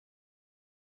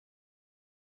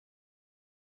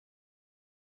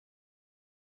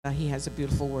He has a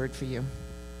beautiful word for you.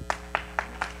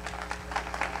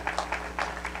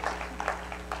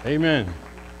 Amen.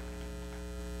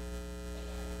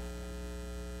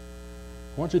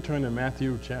 I want you to turn to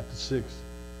Matthew chapter 6,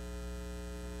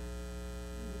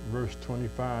 verse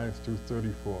 25 through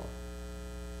 34.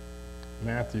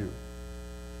 Matthew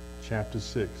chapter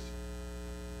 6,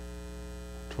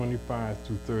 25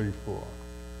 through 34.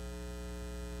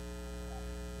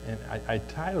 And I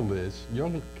title this, you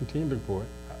don't continue to look for it,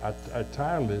 I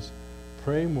title this,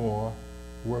 Pray More,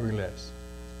 Worry Less.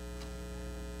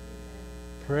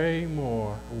 Pray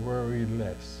more, worry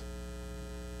less.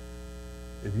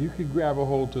 If you could grab a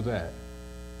hold to that,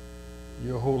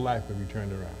 your whole life will be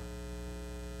turned around.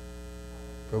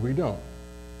 But we don't.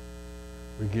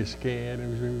 We get scared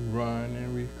and we run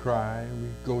and we cry and we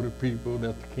go to people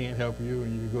that can't help you,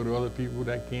 and you go to other people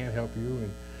that can't help you,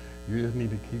 and you just need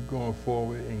to keep going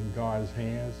forward in God's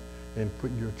hands and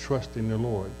put your trust in the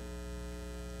Lord.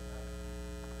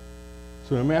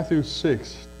 So in Matthew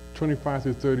 6, 25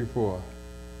 through 34,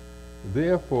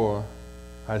 therefore,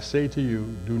 I say to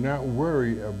you, do not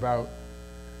worry about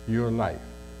your life,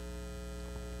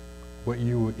 what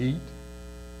you will eat,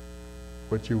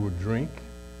 what you will drink,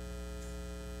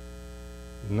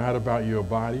 not about your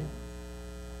body,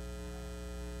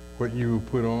 what you will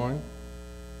put on.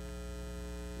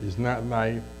 Is not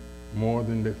life more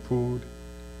than the food,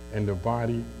 and the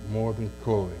body more than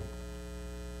clothing?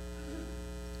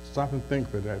 Stop and think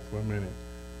for that for a minute.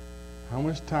 How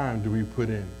much time do we put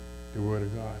in the Word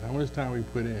of God? How much time we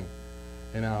put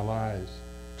in our lives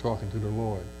talking to the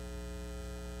Lord?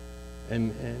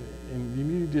 And you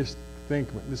need to just think,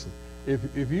 listen,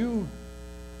 if you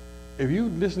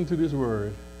listen to this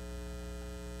Word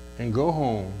and go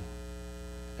home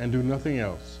and do nothing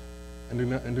else, and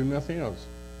do nothing else,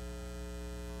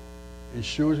 you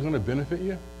sure it's going to benefit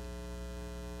you?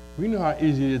 We know how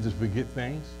easy it is to forget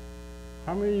things.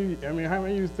 How many of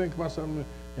you think about something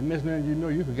and next minute you know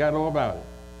you forgot all about it?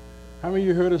 How many of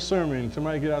you heard a sermon,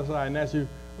 somebody get outside and ask you,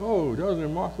 oh, that was a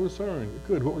remarkable sermon.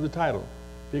 Good, what was the title?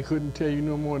 They couldn't tell you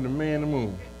no more than the man in the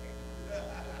moon.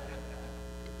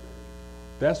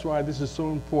 That's why this is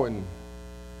so important,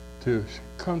 to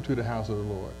come to the house of the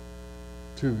Lord,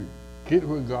 to get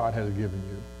what God has given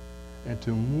you, and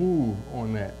to move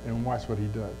on that and watch what he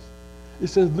does. It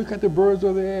says, look at the birds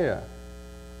of the air,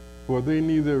 for they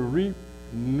neither reap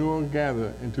nor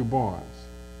gather into barns,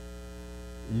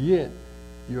 yet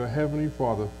your heavenly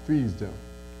Father feeds them.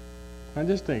 Now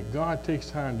just think, God takes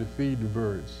time to feed the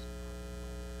birds.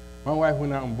 My wife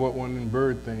went out and bought one of them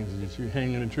bird things that you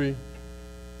hang in a tree.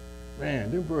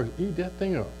 Man, them birds eat that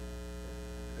thing up.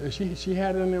 She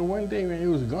had it in there one day, man, it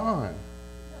was gone.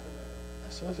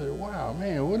 So I said, wow,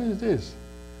 man, what is this?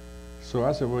 So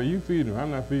I said, well, you feed them.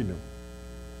 I'm not feeding them.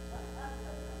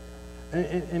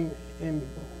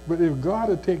 But if God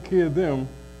would take care of them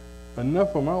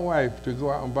enough for my wife to go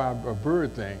out and buy a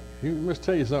bird thing, he must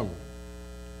tell you something.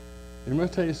 He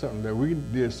must tell you something,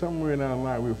 that there's somewhere in our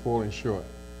life we're falling short.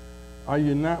 Are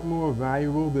you not more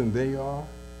valuable than they are?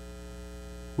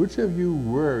 Which of you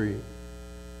worry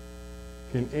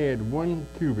can add 1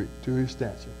 cubit to his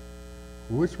stature?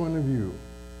 Which one of you?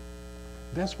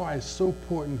 That's why it's so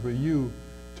important for you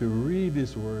to read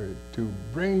this word, to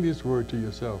bring this word to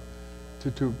yourself,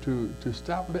 to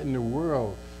stop letting the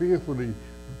world fearfully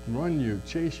run you,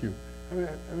 chase you.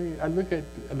 I look at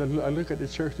the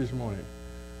church this morning.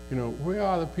 You know, where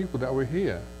are the people that were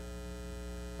here?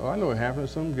 Oh, I know what happened.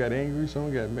 Some got angry,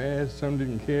 some got mad, some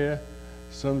didn't care,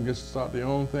 some just start their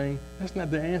own thing. That's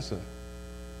not the answer.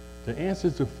 The answer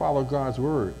is to follow God's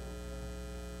word.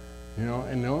 You know,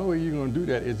 and the only way you're going to do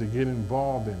that is to get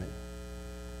involved in it.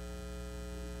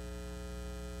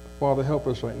 Father, help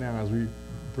us right now as we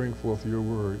bring forth your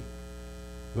word.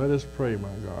 Let us pray, my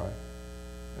God,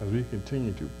 as we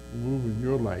continue to move in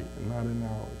your light and not in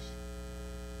ours.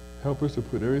 Help us to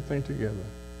put everything together.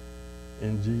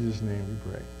 In Jesus' name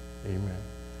we pray. Amen.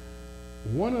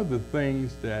 One of the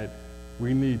things that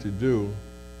we need to do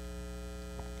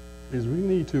is we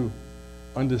need to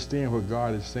understand what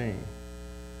God is saying.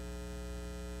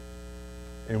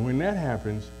 And when that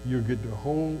happens, you'll get the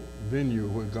whole venue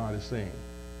of what God is saying.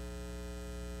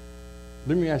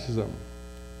 Let me ask you something.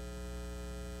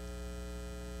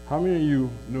 How many of you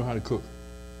know how to cook?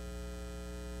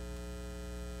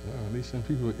 At least some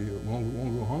people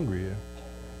won't go hungry here.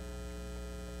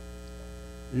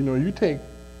 You know, you take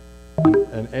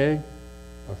an egg,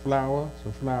 some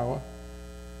flour,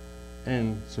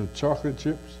 and some chocolate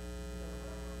chips,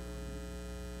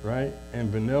 right? And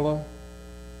vanilla.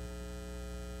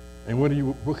 And what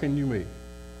can you make?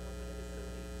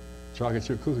 Chocolate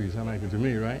chip cookies sound like it to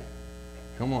me, right?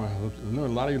 Come on, I know a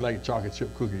lot of you like chocolate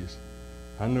chip cookies.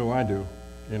 I know I do.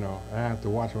 You know, I have to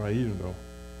watch what I eat them though.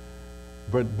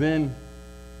 But then,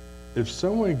 if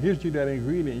someone gives you that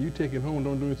ingredient, you take it home,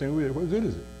 don't do anything with it, what good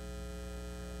is it?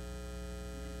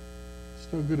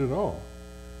 It's no good at all.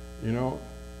 You know.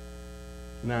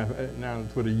 Now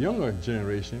for the younger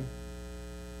generation,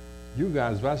 you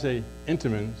guys, if I say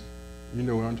Entenmann's, you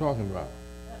know what I'm talking about.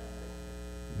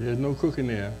 There's no cooking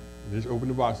there. Just open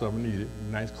the box up and eat it.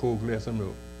 Nice cold glass of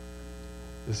milk.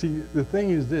 You see, the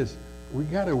thing is this: we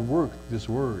got to work this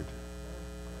word.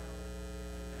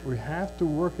 We have to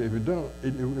work it. If you don't,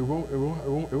 it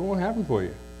won't happen for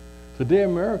you. Today,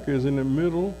 America is in the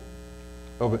middle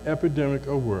of an epidemic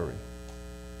of worry.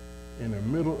 In the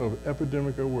middle of an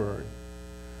epidemic of worry.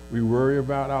 We worry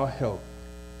about our health.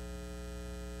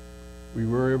 We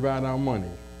worry about our money.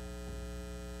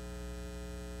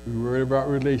 We worry about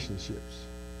relationships,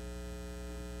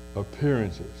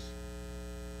 appearances,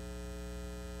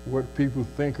 what people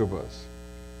think of us.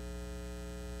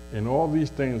 And all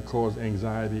these things cause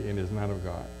anxiety, and it's not of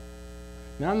God.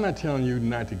 Now, I'm not telling you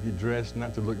not to get dressed,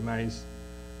 not to look nice.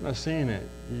 I'm not saying that.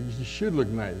 You should look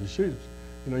nice. You should,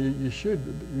 you know, you should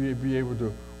be able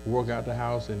to walk out the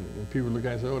house and people look at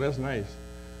it and say, oh, that's nice.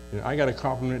 You know, I got a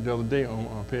compliment the other day on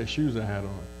a pair of shoes I had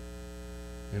on.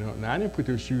 You know, now I didn't put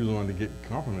those shoes on to get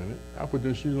complimented. I put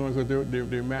those shoes on because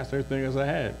they matched everything else I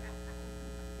had.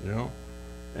 You know,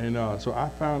 and so I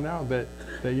found out that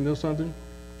you know something,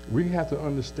 we have to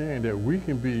understand that we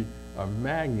can be a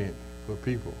magnet for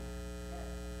people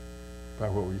by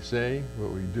what we say,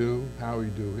 what we do, how we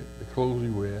do it, the clothes we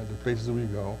wear, the places we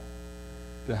go,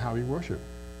 to how we worship.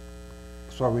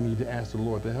 That's why we need to ask the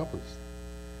Lord to help us.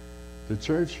 The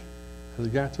church has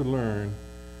got to learn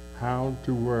how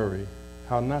to worry,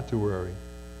 how not to worry.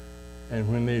 And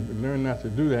when they learn not to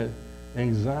do that,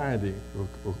 anxiety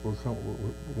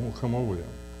won't come over them.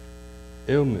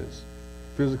 Illness,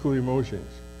 physical emotions.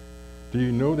 Do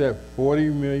you know that 40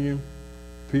 million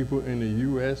people in the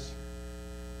U.S.,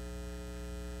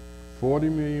 40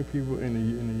 million people in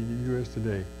the U.S.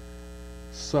 today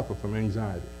suffer from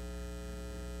anxiety?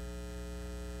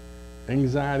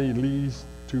 Anxiety leads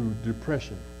to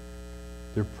depression.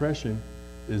 Depression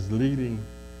is leading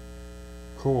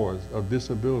cause of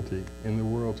disability in the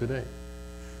world today.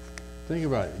 Think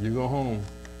about it. You go home,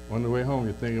 on the way home,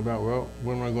 you think about, well,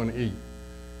 what am I going to eat?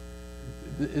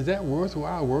 Is that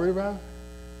worthwhile worry about?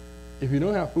 If you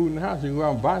don't have food in the house, you can go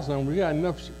out and buy something. We got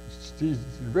enough these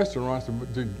restaurants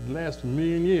to last a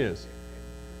million years.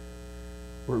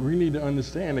 But we need to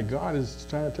understand that God is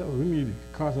trying to tell us we need to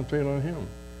concentrate on Him.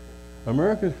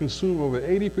 Americans consume over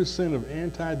 80% of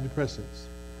antidepressants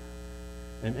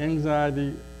and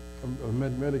anxiety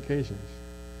medications.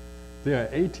 There are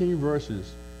 18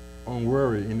 verses on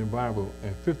worry in the Bible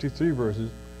and 53 verses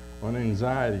on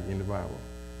anxiety in the Bible.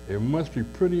 It must be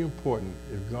pretty important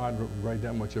if God would write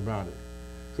that much about it.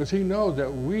 Because He knows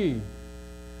that we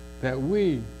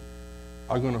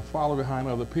are going to follow behind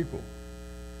other people.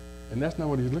 And that's not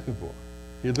what He's looking for.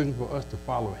 He's looking for us to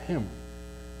follow Him.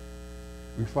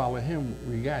 We follow Him,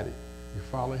 we got it. You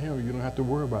follow Him, you don't have to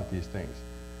worry about these things.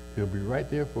 He'll be right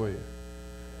there for you.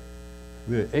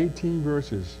 There are 18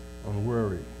 verses on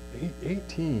worry,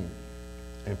 18,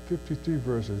 and 53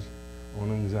 verses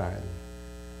on anxiety.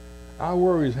 Our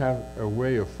worries have a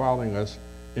way of following us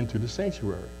into the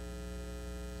sanctuary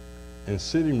and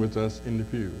sitting with us in the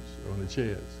pews, on the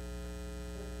chairs.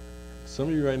 Some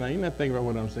of you right now, you're not thinking about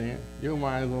what I'm saying. Your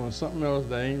mind's on something else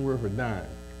that ain't worth a dime.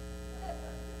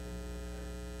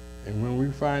 And when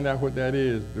we find out what that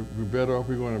is, the better off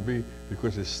we're going to be,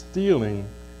 because it's stealing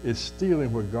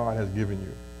what God has given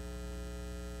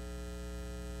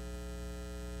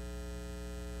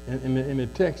you. In the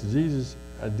text, Jesus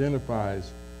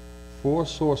identifies 4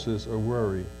 sources of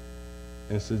worry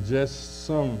and suggests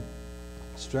some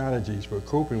strategies for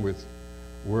coping with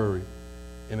worry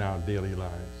in our daily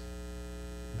lives.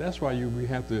 That's why we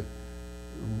have to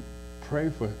pray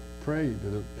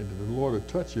that the Lord will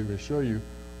touch you and show you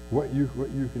what you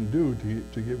can do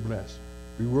to get blessed.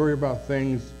 We worry about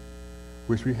things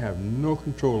which we have no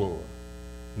control over.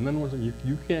 None of us,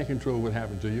 you can't control what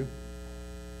happened to you.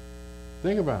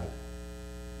 Think about it.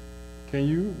 Can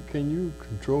you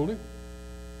control it?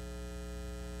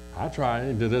 I try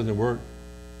it, it doesn't work.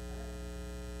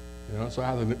 You know, so I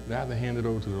have to hand it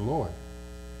over to the Lord.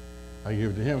 I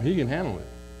give it to Him. He can handle it.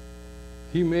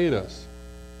 He made us.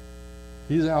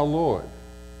 He's our Lord.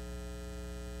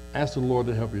 Ask the Lord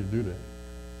to help you do that.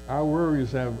 Our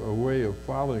worries have a way of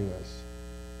following us.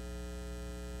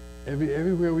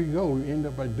 Everywhere we go, we end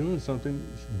up by doing something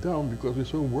dumb because we're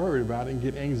so worried about it and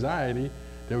get anxiety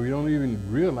that we don't even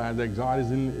realize that God is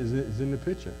in the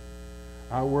picture.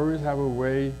 Our worries have a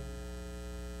way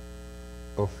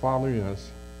of following us,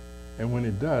 and when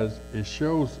it does, it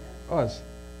shows us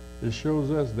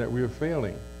that we are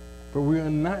failing. But we are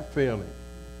not failing.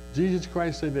 Jesus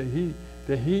Christ said that he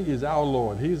is our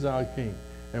Lord, he's our King,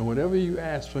 and whatever you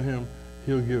ask for him,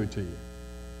 he'll give it to you.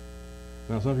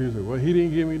 Now some people say, well, he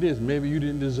didn't give me this, maybe you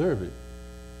didn't deserve it.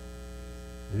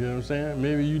 You know what I'm saying?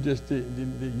 Maybe you just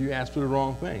you asked for the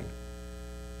wrong thing.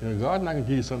 You know, God's not going to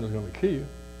give you something that's going to kill you.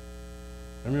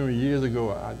 I remember years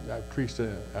ago, I preached at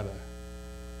a, I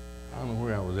don't know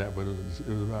where I was at, but it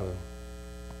was about a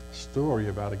story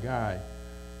about a guy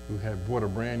who had bought a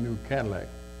brand new Cadillac.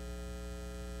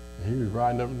 And he was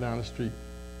riding up and down the street,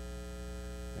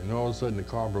 and all of a sudden the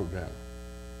car broke down.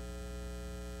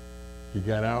 He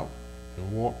got out and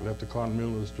walked, left the car in the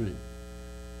middle of the street.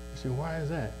 He said, why is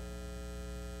that?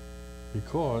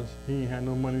 Because he ain't had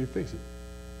no money to fix it.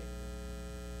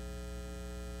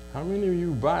 How many of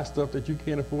you buy stuff that you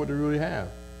can't afford to really have?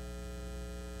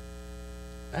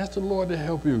 Ask the Lord to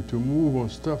help you to move on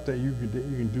stuff that you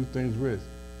can do things with.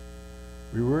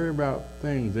 We worry about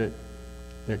things that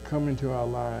come into our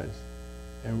lives,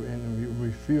 and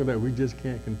we feel that we just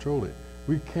can't control it.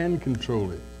 We can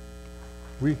control it.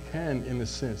 We can, in a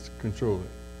sense, control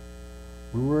it.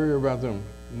 We worry about them.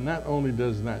 Not only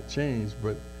does it not change,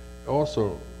 but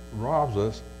also robs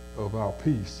us of our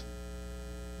peace.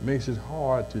 Makes it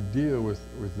hard to deal with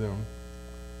them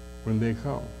when they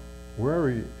come.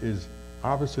 Worry is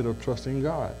opposite of trusting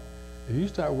God. If you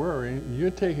start worrying, you're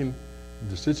taking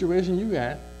the situation you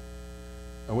got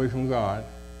away from God,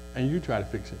 and you try to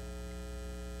fix it.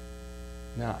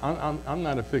 Now, I'm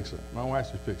not a fixer. My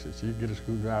wife's a fixer. She'll get a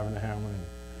screwdriver and a hammer, and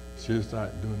she'll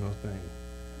start doing those things.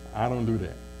 I don't do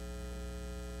that.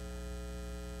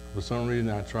 For some reason,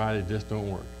 I tried, it just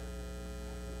don't work.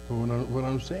 So what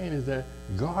I'm saying is that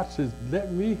God says,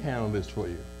 let me handle this for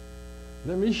you.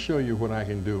 Let me show you what I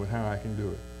can do and how I can do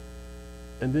it.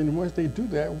 And then once they do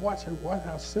that, watch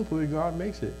how simply God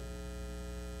makes it.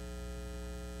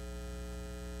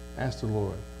 Ask the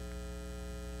Lord.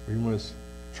 We must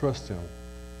trust him.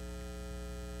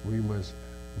 We must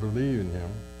believe in him.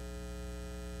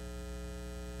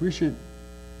 We should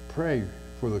pray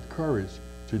for the courage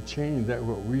to change that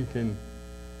we can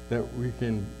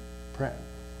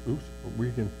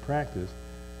practice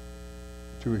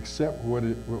to accept what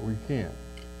we can.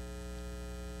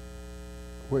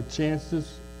 What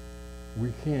chances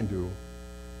we can do,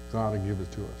 God will give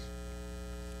it to us.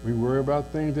 We worry about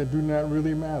things that do not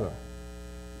really matter.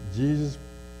 Jesus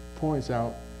points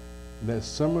out that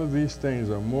some of these things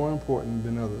are more important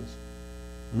than others.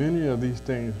 Many of these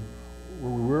things we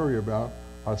worry about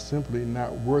are simply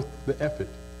not worth the effort.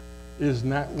 It is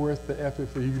not worth the effort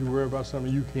for you to worry about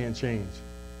something you can't change.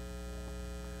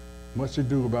 Much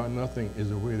ado about nothing is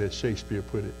the way that Shakespeare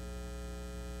put it.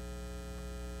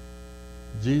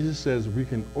 Jesus says we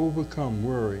can overcome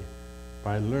worry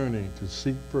by learning to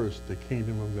seek first the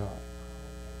kingdom of God.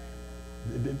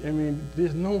 I mean,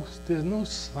 there's no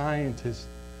scientist,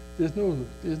 there's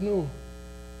no,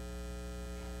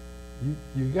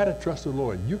 you gotta trust the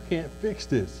Lord. You can't fix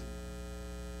this.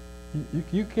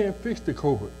 You can't fix the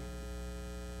COVID.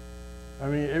 I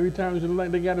mean, every time it's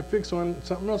like they gotta fix one,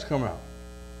 something else come out.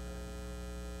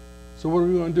 So what are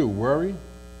we gonna do, worry?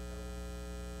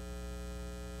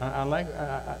 I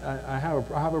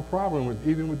have a problem with,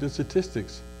 even with the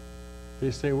statistics.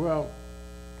 They say, well,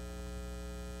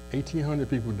 1,800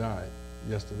 people died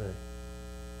yesterday.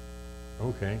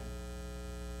 Okay.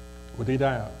 What they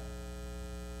die of?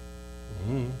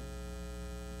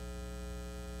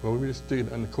 Well, we just stick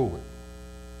it under COVID.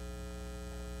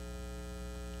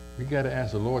 We got to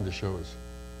ask the Lord to show us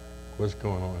what's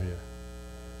going on here.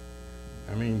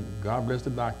 I mean, God bless the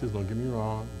doctors, don't get me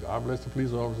wrong. God bless the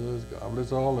police officers, God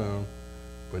bless all of them.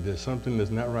 But there's something that's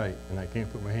not right, and I can't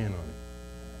put my hand on it.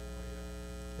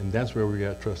 And that's where we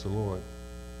got to trust the Lord.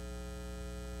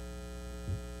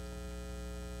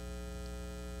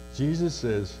 Jesus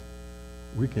says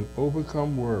we can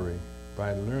overcome worry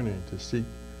by learning to seek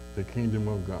the kingdom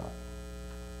of God.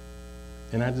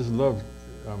 And I just love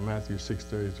Matthew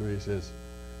 6:33. It says,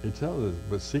 it tells us,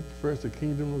 but seek first the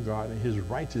kingdom of God and his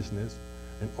righteousness,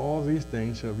 and all these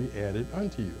things shall be added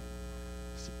unto you.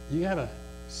 You got to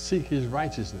seek his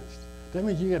righteousness. That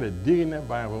means you got to dig in that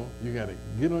Bible. You got to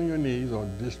get on your knees or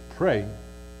just pray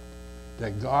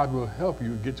that God will help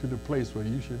you get to the place where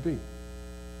you should be.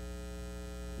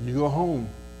 You go home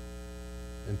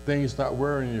and things start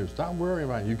worrying you. Stop worrying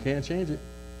about it. You can't change it.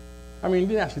 I mean,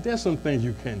 there's some things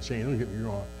you can change. Don't get me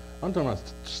wrong. I'm talking about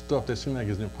stuff that seems like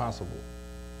it's impossible.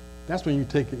 That's when you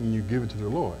take it and you give it to the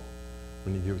Lord.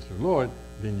 When you give it to the Lord,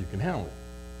 then you can handle it,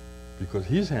 because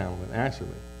he's handling it, actually.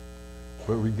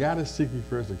 But we got to seek ye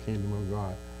first the kingdom of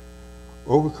God.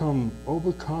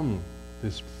 Overcome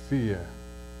this fear.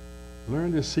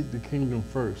 Learn to seek the kingdom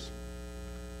first.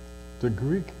 The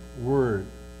Greek word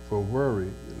for worry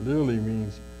literally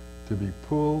means to be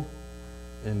pulled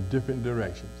in different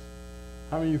directions.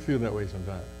 How many of you feel that way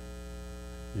sometimes?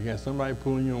 You got somebody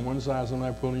pulling you on one side,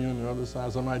 somebody pulling you on the other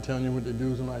side, somebody telling you what to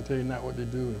do, somebody telling you not what to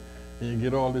do, and you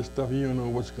get all this stuff and you don't know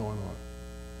what's going on.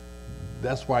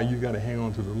 That's why you got to hang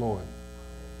on to the Lord.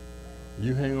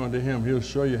 You hang on to him, he'll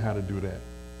show you how to do that.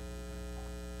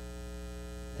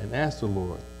 And ask the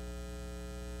Lord.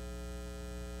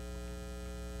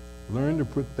 Learn to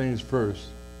put things first.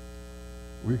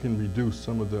 We can reduce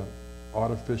some of the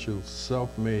artificial,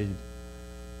 self-made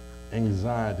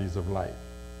anxieties of life.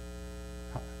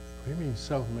 What do you mean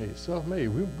self-made? Self-made.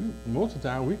 Most of the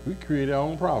time, we create our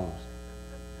own problems.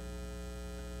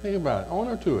 Think about it. Own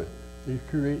up to it. We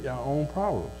create our own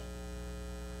problems.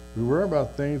 We worry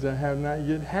about things that have not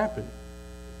yet happened.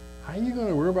 How are you going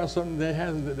to worry about something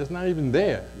that's not even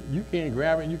there? You can't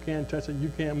grab it, you can't touch it,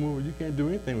 you can't move it, you can't do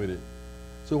anything with it.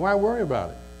 So why worry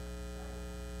about it?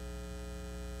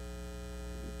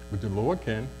 But the Lord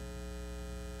can.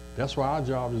 That's why our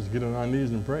job is to get on our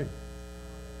knees and pray.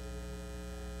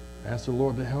 Ask the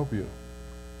Lord to help you.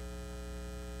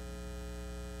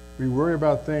 We worry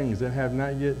about things that have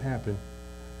not yet happened.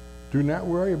 Do not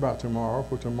worry about tomorrow,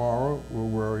 for tomorrow will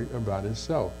worry about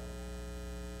itself.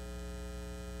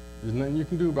 There's nothing you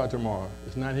can do about tomorrow.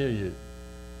 It's not here yet.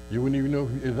 You wouldn't even know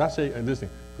if I say, listen,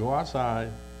 go outside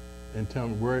and tell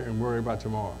me worry about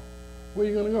tomorrow. Where are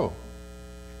you going to go?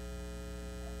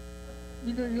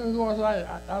 You're going to go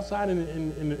outside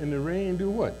in the rain and do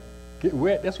what? Get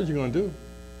wet? That's what you're going to do.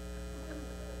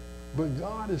 But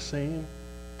God is saying,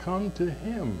 come to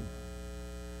him.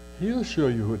 He'll show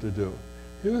you what to do.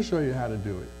 He'll show you how to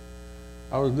do it.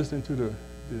 I was listening to the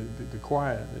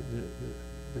choir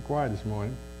this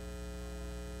morning,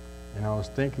 and I was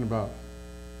thinking about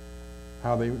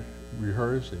how they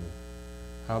rehearse and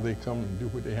how they come and do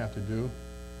what they have to do,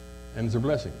 and it's a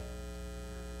blessing.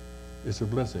 It's a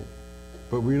blessing,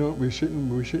 but we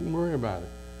shouldn't worry about it.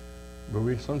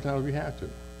 But sometimes we have to.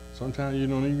 Sometimes you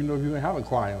don't even know if you're going to have a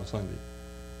choir on Sunday,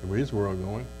 the way this world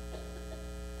going.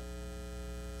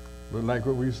 But like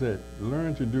what we said,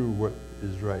 learn to do what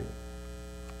is right.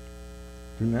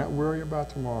 Do not worry about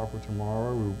tomorrow, for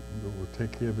tomorrow will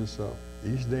take care of itself.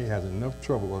 Each day has enough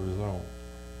trouble of its own.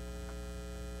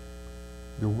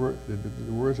 The word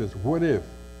says, what if?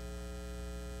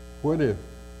 What if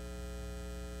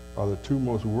are the two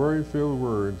most worry-filled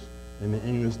words in the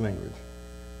English language.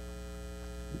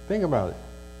 Think about it.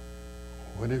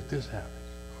 What if this happens?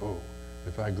 Oh,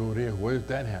 if I go there, what if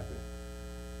that happens?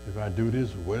 If I do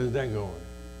this, where is that going?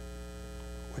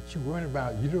 What you worrying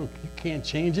about? You can't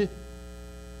change it.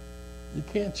 You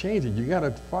can't change it. You got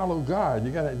to follow God.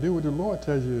 You got to do what the Lord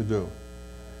tells you to do.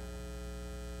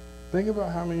 Think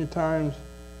about how many times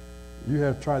you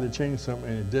have tried to change something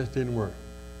and it just didn't work.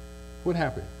 What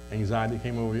happened? Anxiety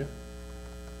came over you.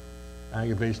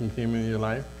 Aggravation came into your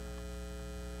life.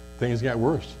 Things got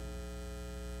worse.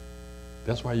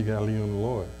 That's why you got to lean on the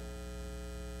Lord.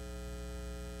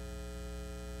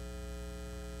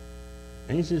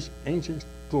 Ancient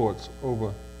thoughts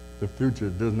over the future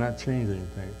does not change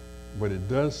anything, but it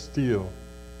does steal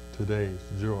today's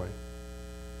joy.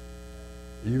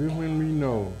 Even when we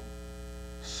know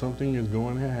something is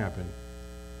going to happen,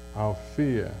 our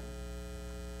fear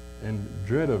and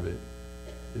dread of it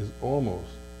is almost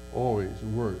always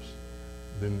worse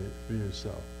than the fear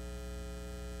itself.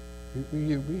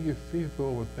 We get fearful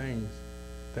over things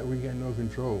that we got no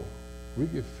control. We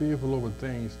get fearful over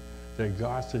things that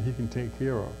God said he can take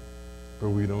care of, but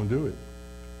we don't do it.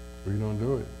 We don't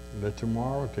do it. Let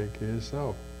tomorrow take care of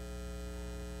itself.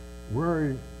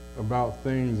 Worry about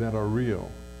things that are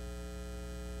real.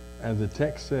 As the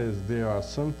text says, there are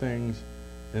some things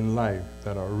in life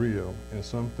that are real and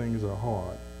some things are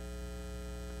hard.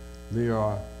 They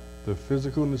are the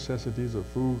physical necessities of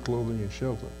food, clothing, and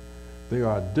shelter. They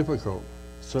are difficult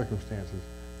circumstances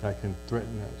that can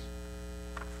threaten us.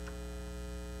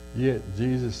 Yet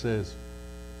Jesus says,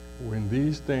 when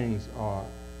these things are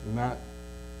not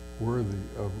worthy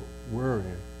of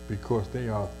worrying, because they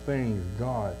are things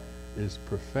God is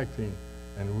perfecting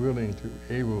and willing to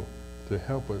able to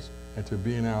help us and to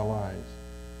be in our lives.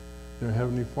 Your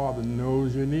Heavenly Father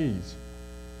knows your needs.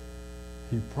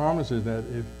 He promises that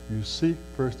if you seek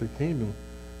first the kingdom,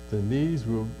 the needs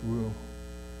will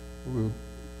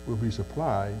be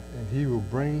supplied, and he will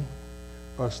bring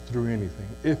us through anything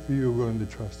if you're willing to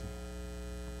trust him.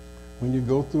 when you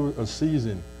go through a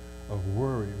season of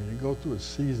worry, when you go through a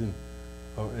season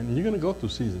of, and you're going to go through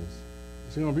seasons.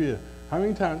 It's going to be how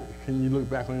many times can you look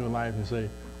back on your life and say,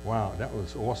 wow, that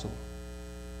was awesome?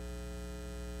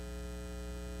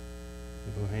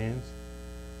 Little hands.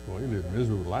 Boy, you live a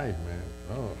miserable life, man.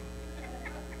 Oh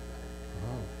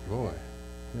boy.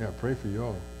 Yeah, I pray for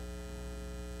y'all.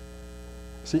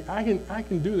 See, I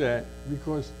can do that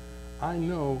because I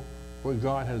know what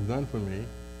God has done for me,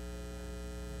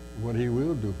 what he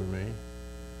will do for me,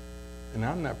 and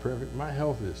I'm not perfect. My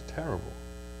health is terrible.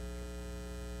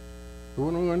 So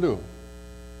what am I going to do?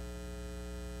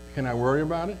 Can I worry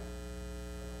about it?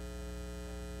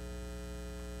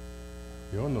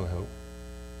 You're no help.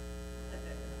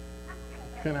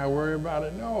 Can I worry about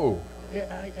it? No.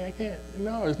 I can't.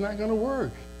 No, it's not going to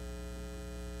work.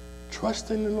 Trust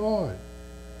in the Lord.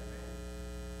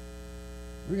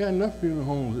 We got enough funeral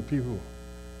homes of people.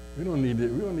 We don't need it.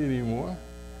 We don't need any more.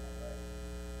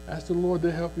 Ask the Lord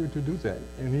to help you to do that,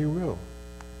 and he will.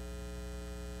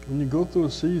 When you go through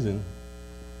a season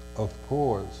of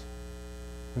pause,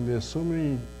 when there's so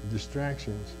many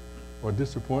distractions or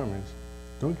disappointments,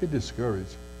 don't get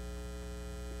discouraged.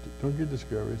 Don't get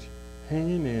discouraged. Hang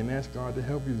in there and ask God to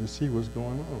help you to see what's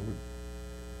going on.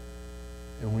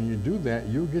 And when you do that,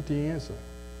 you'll get the answer.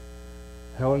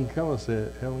 Helen Keller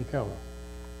said,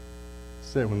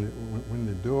 when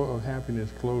the door of happiness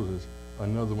closes,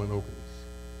 another one opens.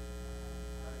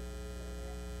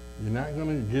 You're not going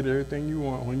to get everything you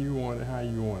want when you want it, how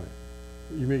you want it.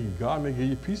 God may give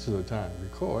you pieces of time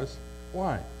because,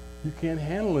 why? You can't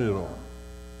handle it all.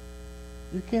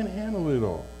 You can't handle it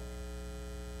all.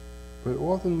 But we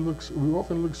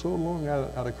often look so long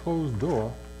at a closed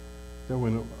door that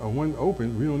when one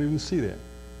opens, we don't even see that.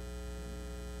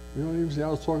 We don't even see. I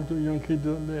was talking to a young kid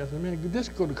the other day. I said, man,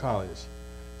 just go to college.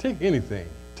 Take anything.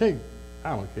 I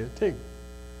don't care. Take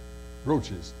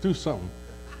roaches. Do something.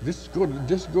 Just go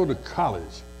to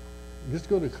college. Just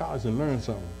go to college and learn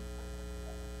something.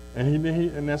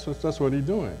 And that's what he's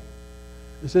doing.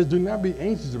 It says, do not be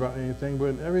anxious about anything, but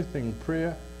in everything,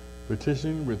 prayer,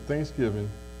 petition with thanksgiving,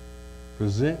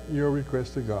 present your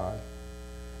request to God,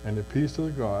 and the peace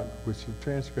of God, which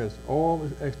transcends all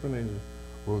explanations,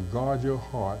 will guard your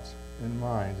hearts and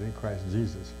minds in Christ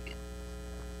Jesus.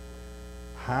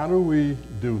 How do we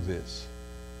do this?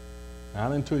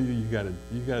 Not until you got to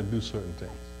do certain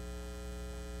things.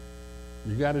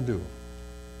 You got to do it.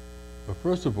 But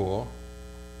first of all,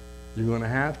 you're going to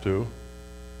have to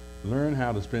learn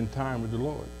how to spend time with the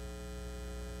Lord.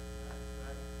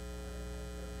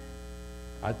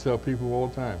 I tell people all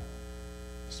the time,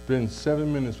 spend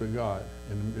 7 minutes with God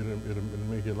and it'll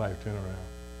make your life turn around.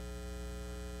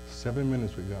 7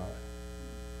 minutes with God.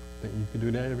 Think you can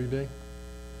do that every day?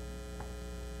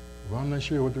 Well, I'm not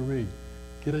sure what to read.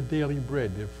 Get a daily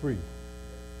bread, they're free.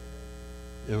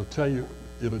 It'll tell you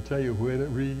where to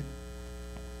read,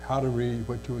 how to read,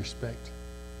 what to expect.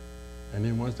 And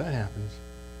then once that happens,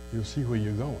 you'll see where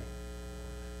you're going.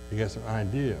 You got some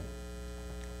idea.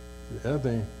 The other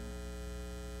thing,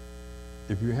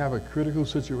 if you have a critical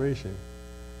situation,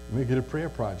 make it a prayer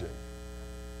project.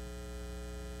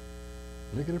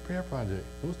 Make it a prayer project.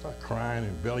 Don't start crying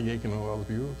and belly aching on other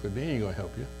people, because they ain't going to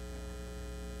help you.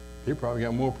 They probably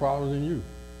got more problems than you.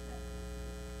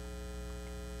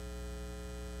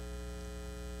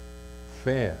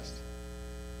 Fast.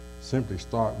 Simply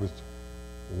start with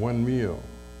one meal,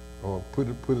 or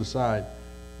put aside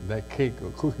that cake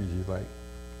or cookies you like.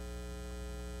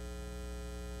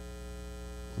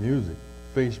 Music,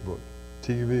 Facebook,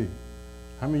 TV.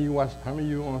 How many of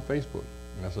you on Facebook?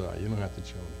 And that's all right, you don't have to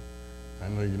show me. I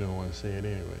know you don't want to say it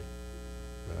anyway,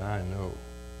 but I know.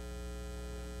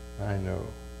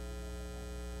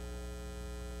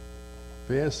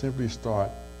 Fast simply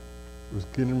start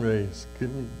with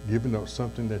giving up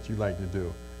something that you like to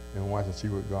do and watch and see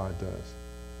what God does.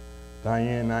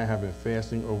 Diane and I have been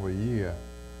fasting over a year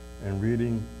and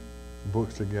reading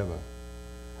books together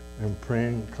and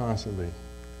praying constantly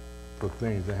for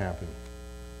things to happen.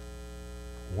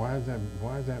 Why does that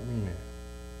mean that?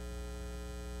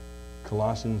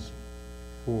 Colossians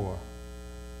 4,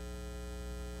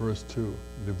 verse 2,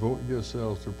 devote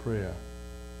yourselves to prayer,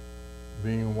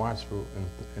 being watchful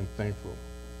and thankful.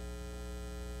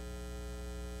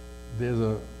 There's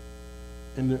a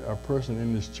person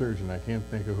in this church, and I can't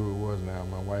think of who it was now,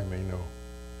 my wife may know,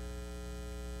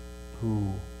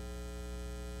 who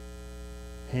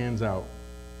hands out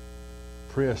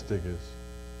prayer stickers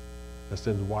that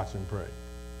says watch and pray.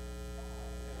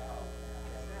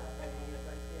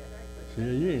 See,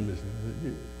 you ain't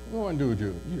listening. What do I do with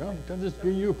you? I'm just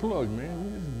giving you a plug, man.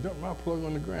 You just dump my plug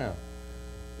on the ground.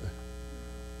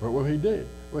 But what he did,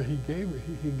 well, he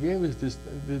gave us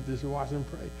this watch and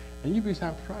pray. And you'd be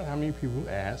surprised how many people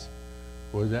ask,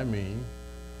 what does that mean?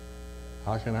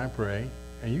 How can I pray?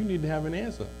 And you need to have an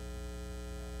answer.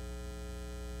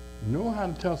 Know how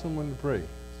to tell someone to pray.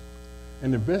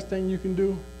 And the best thing you can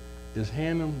do is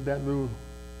hand them that little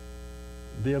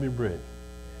daily bread.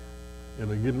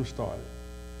 It'll get them started.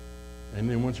 And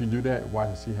then once you do that, watch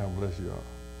and see how blessed you are.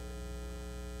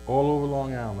 All over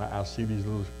Long Island, I see these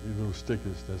little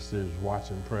stickers that says watch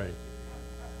and pray.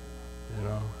 You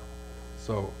know?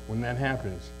 So when that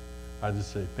happens, I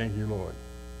just say, thank you, Lord,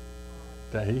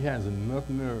 that he has enough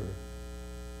nerve.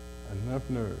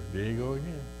 There you go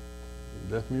again.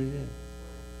 He left me again.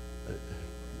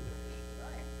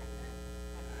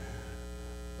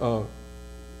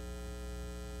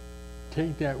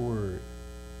 Take that word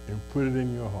and put it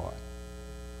in your heart.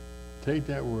 Take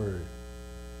that word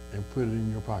and put it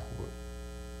in your pocketbook.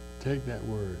 Take that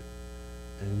word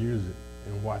and use it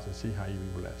and watch and see how you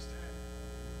be blessed.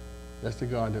 That's the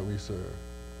God that we serve.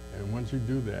 And once you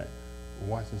do that,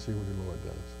 watch and see what the Lord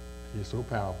does. He's so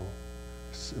powerful.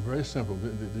 It's very simple.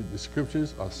 The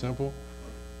scriptures are simple.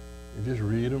 You just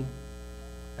read them.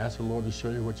 Ask the Lord to show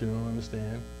you what you don't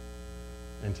understand.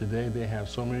 And today they have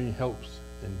so many helps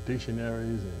and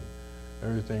dictionaries and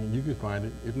everything. You can find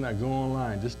it. If not, go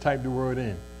online. Just type the word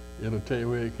in. It'll tell you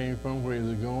where it came from, where is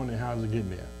it going, and how's it getting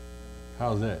there.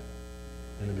 How's that?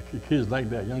 And the kids like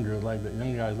that, young girls like that,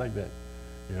 young guys like that,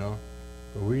 you know.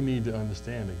 But we need to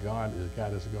understand that God has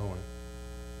got us going.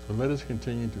 So let us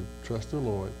continue to trust the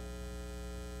Lord.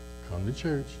 Come to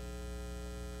church,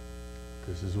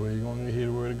 because this is where you're going to hear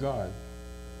the word of God.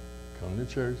 Come to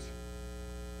church.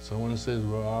 Someone says,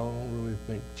 well, I don't really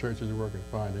think church is working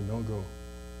fine, then don't go.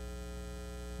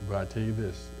 But I tell you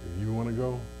this, if you want to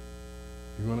go,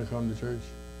 if you want to come to church,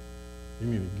 you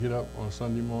need to get up on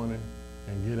Sunday morning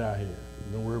and get out here.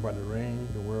 Don't worry about the rain,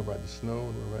 don't worry about the snow,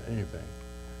 don't worry about anything.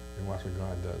 And watch what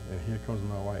God does. And here comes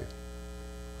my wife.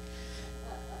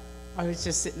 I was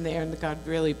just sitting there, and God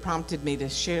really prompted me to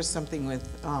share something with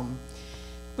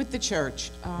the church.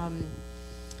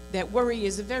 That worry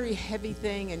is a very heavy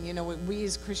thing, and you know, we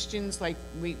as Christians, like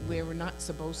we're not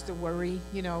supposed to worry.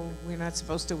 You know, we're not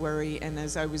supposed to worry. And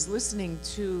as I was listening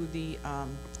to the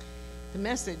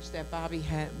message that Bobby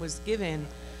was given,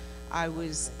 I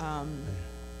was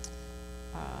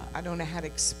I don't know how to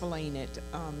explain it.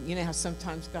 You know how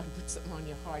sometimes God puts something on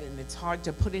your heart, and it's hard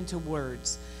to put into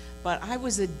words. But I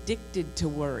was addicted to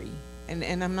worry,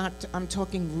 and I'm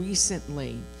talking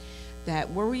recently.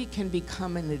 That worry can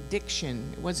become an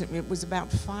addiction. It was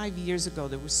about 5 years ago.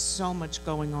 There was so much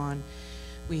going on.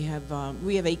 We have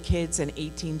 8 kids and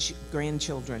 18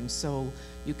 grandchildren, so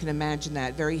you can imagine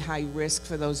that. Very high risk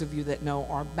for those of you that know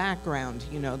our background.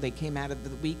 You know, we came out of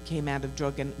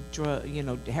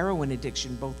heroin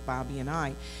addiction, both Bobby and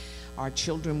I. Our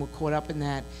children were caught up in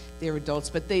that. They're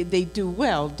adults, but they do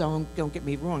well. Don't get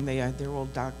me wrong. They're all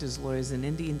doctors, lawyers, and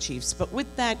Indian chiefs. But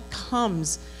with that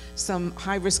comes some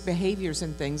high-risk behaviors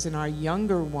and things. And our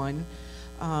younger one,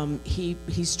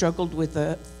 he struggled with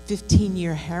a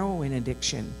 15-year heroin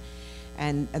addiction,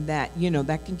 and that, you know,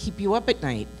 that can keep you up at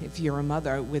night if you're a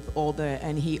mother with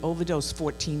and he overdosed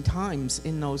 14 times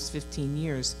in those 15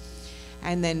 years.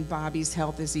 And then Bobby's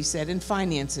health, as he said, and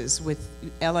finances with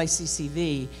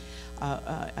LICCV,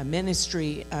 a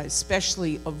ministry,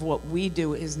 especially of what we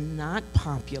do, is not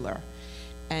popular.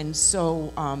 And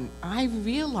so I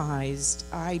realized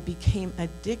I became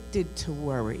addicted to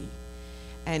worry.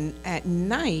 And at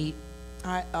night,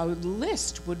 a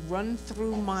list would run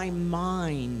through my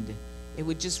mind. It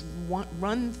would just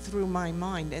run through my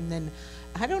mind. And then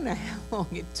I don't know how long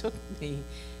it took me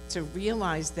to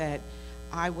realize that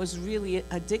I was really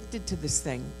addicted to this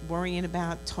thing, worrying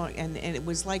about and it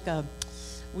was like it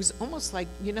was almost like,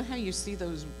 you know how you see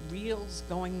those reels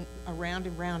going around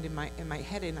and around in my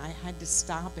head, and I had to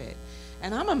stop it.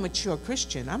 And I'm a mature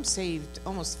Christian. I'm saved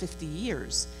almost 50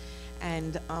 years.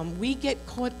 And we get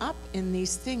caught up in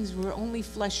these things. We're only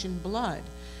flesh and blood.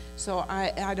 So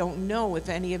I don't know if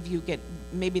any of you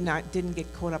didn't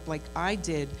get caught up like I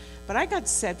did, but I got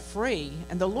set free,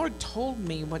 and the Lord told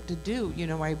me what to do. You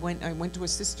know, I went to a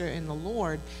sister in the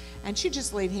Lord, and she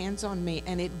just laid hands on me,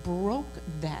 and it broke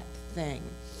that thing.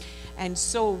 And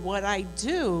so what I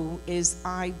do is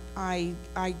I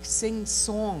sing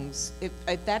songs.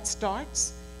 If that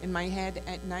starts in my head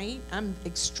at night, I'm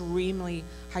extremely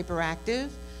hyperactive.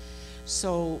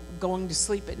 So going to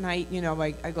sleep at night, you know,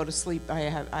 I go to sleep,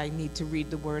 I need to read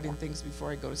the word and things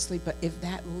before I go to sleep. But if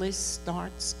that list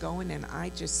starts going and I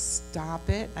just stop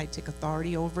it, I take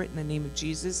authority over it in the name of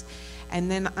Jesus. And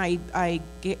then I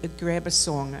grab a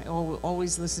song. I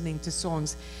always listening to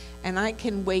songs. And I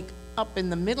can wake up in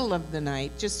the middle of the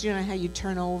night, just, you know how you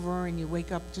turn over and you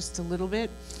wake up just a little bit,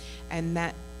 and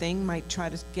that thing might try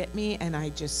to get me, and I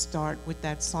just start with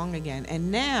that song again.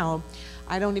 And now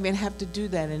I don't even have to do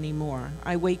that anymore.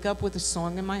 I wake up with a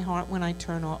song in my heart when I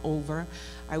turn over.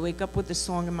 I wake up with a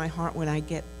song in my heart when I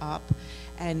get up,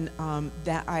 and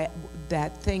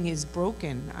that thing is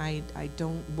broken. I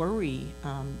don't worry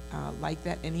like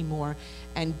that anymore.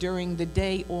 And during the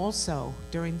day also,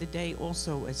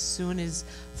 as soon as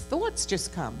thoughts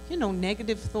just come, you know,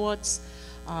 negative thoughts,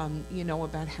 you know,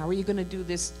 about how are you going to do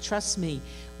this? Trust me,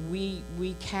 we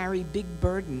carry big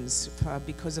burdens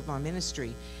because of our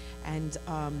ministry. And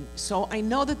so I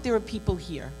know that there are people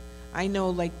here. I know,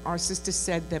 like our sister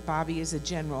said, that Bobby is a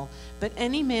general. But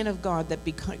any man of God that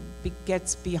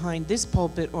gets behind this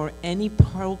pulpit or any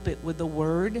pulpit with a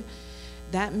word,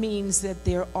 that means that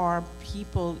there are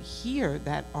people here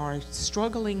that are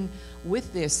struggling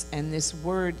with this, and this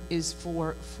word is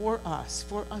for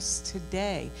us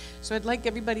today. So I'd like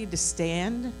everybody to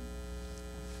stand,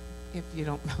 if you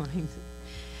don't mind.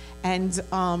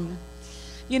 And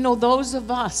you know, those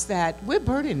of us that we're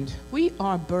burdened, we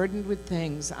are burdened with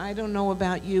things. I don't know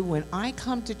about you. When I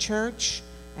come to church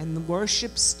and the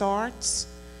worship starts,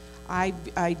 I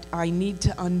need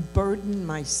to unburden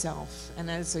myself.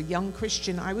 And as a young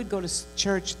Christian, I would go to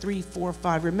church 3, 4,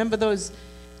 5. Remember those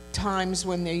times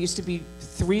when there used to be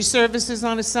 3 services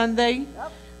on a Sunday?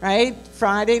 Yep. Right?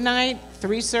 Friday night,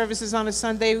 3 services on a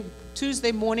Sunday.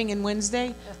 Tuesday morning and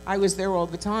Wednesday, I was there all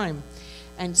the time.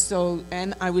 And so,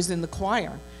 and I was in the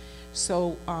choir.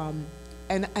 So,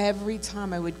 and every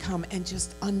time I would come and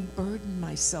just unburden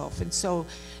myself. And so,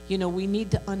 you know, we need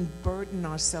to unburden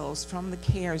ourselves from the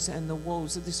cares and the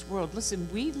woes of this world. Listen,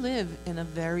 we live in a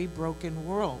very broken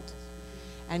world.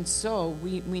 And so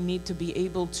we need to be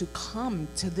able to come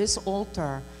to this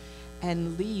altar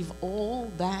and leave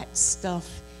all that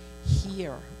stuff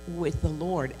here with the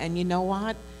Lord. And you know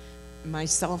what?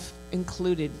 Myself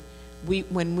included,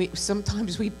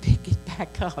 sometimes we pick it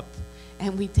back up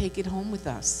and we take it home with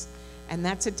us. And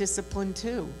that's a discipline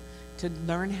too, to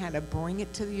learn how to bring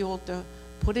it to the altar,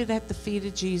 put it at the feet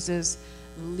of Jesus,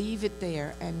 leave it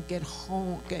there, and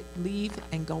leave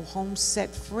and go home set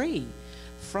free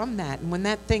from that. And when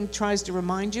that thing tries to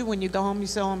remind you, when you go home, you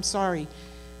say, oh, I'm sorry,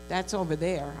 that's over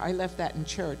there. I left that in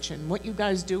church. And what you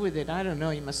guys do with it, I don't know.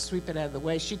 You must sweep it out of the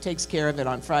way. She takes care of it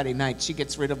on Friday night. She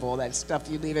gets rid of all that stuff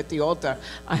you leave at the altar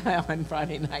on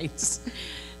Friday nights.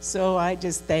 So I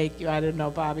just thank you. I don't know,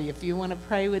 Bobby, if you want to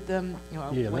pray with them, you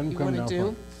know, yeah, what you want to do.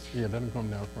 Front. Yeah, let them come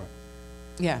down front.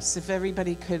 Yes, if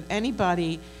everybody could,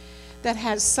 anybody that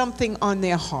has something on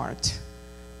their heart,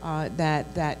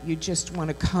 that you just want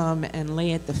to come and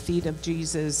lay at the feet of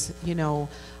Jesus, you know,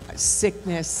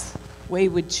 sickness,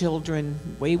 wayward children,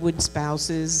 wayward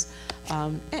spouses,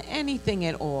 anything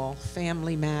at all,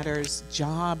 family matters,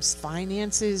 jobs,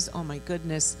 finances, oh my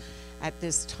goodness, at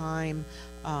this time,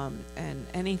 and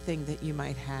anything that you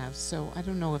might have. So I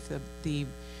don't know if the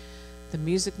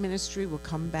music ministry will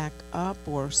come back up,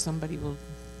 or somebody will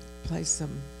play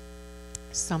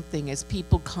something as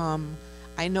people come.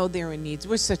 I know there are needs.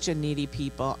 We're such a needy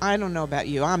people. I don't know about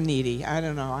you. I'm needy. I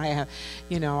don't know.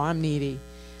 I'm needy.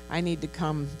 I need to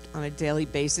come on a daily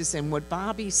basis. And what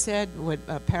Bobby said, what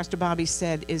Pastor Bobby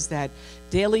said, is that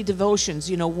daily devotions,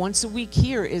 you know, once a week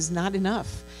here is not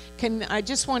enough. I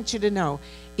just want you to know,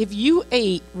 if you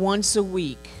ate once a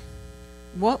week,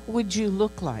 what would you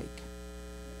look like?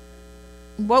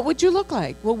 What would you look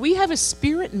like? Well, we have a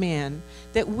spirit man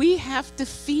that we have to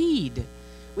feed.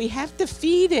 We have to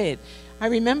feed it. I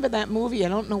remember that movie. I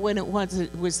don't know when it was.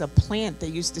 It was a plant. They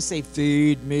used to say,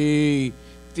 feed me,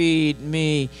 feed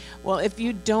me. Well, if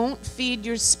you don't feed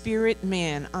your spirit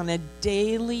man on a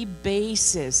daily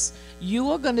basis, you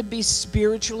are going to be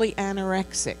spiritually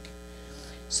anorexic.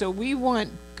 So we want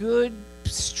good,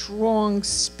 strong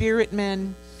spirit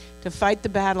men to fight the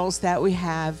battles that we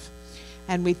have.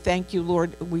 And we thank you,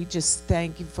 Lord. We just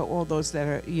thank you for all those that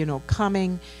are, you know,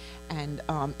 coming. And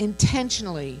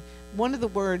intentionally, one of the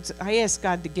words, I ask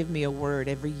God to give me a word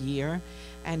every year.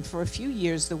 And for a few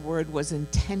years, the word was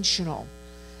intentional.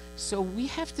 So we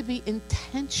have to be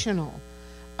intentional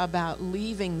about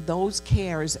leaving those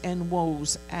cares and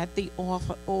woes at the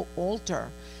altar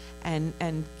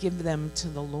and give them to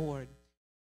the Lord.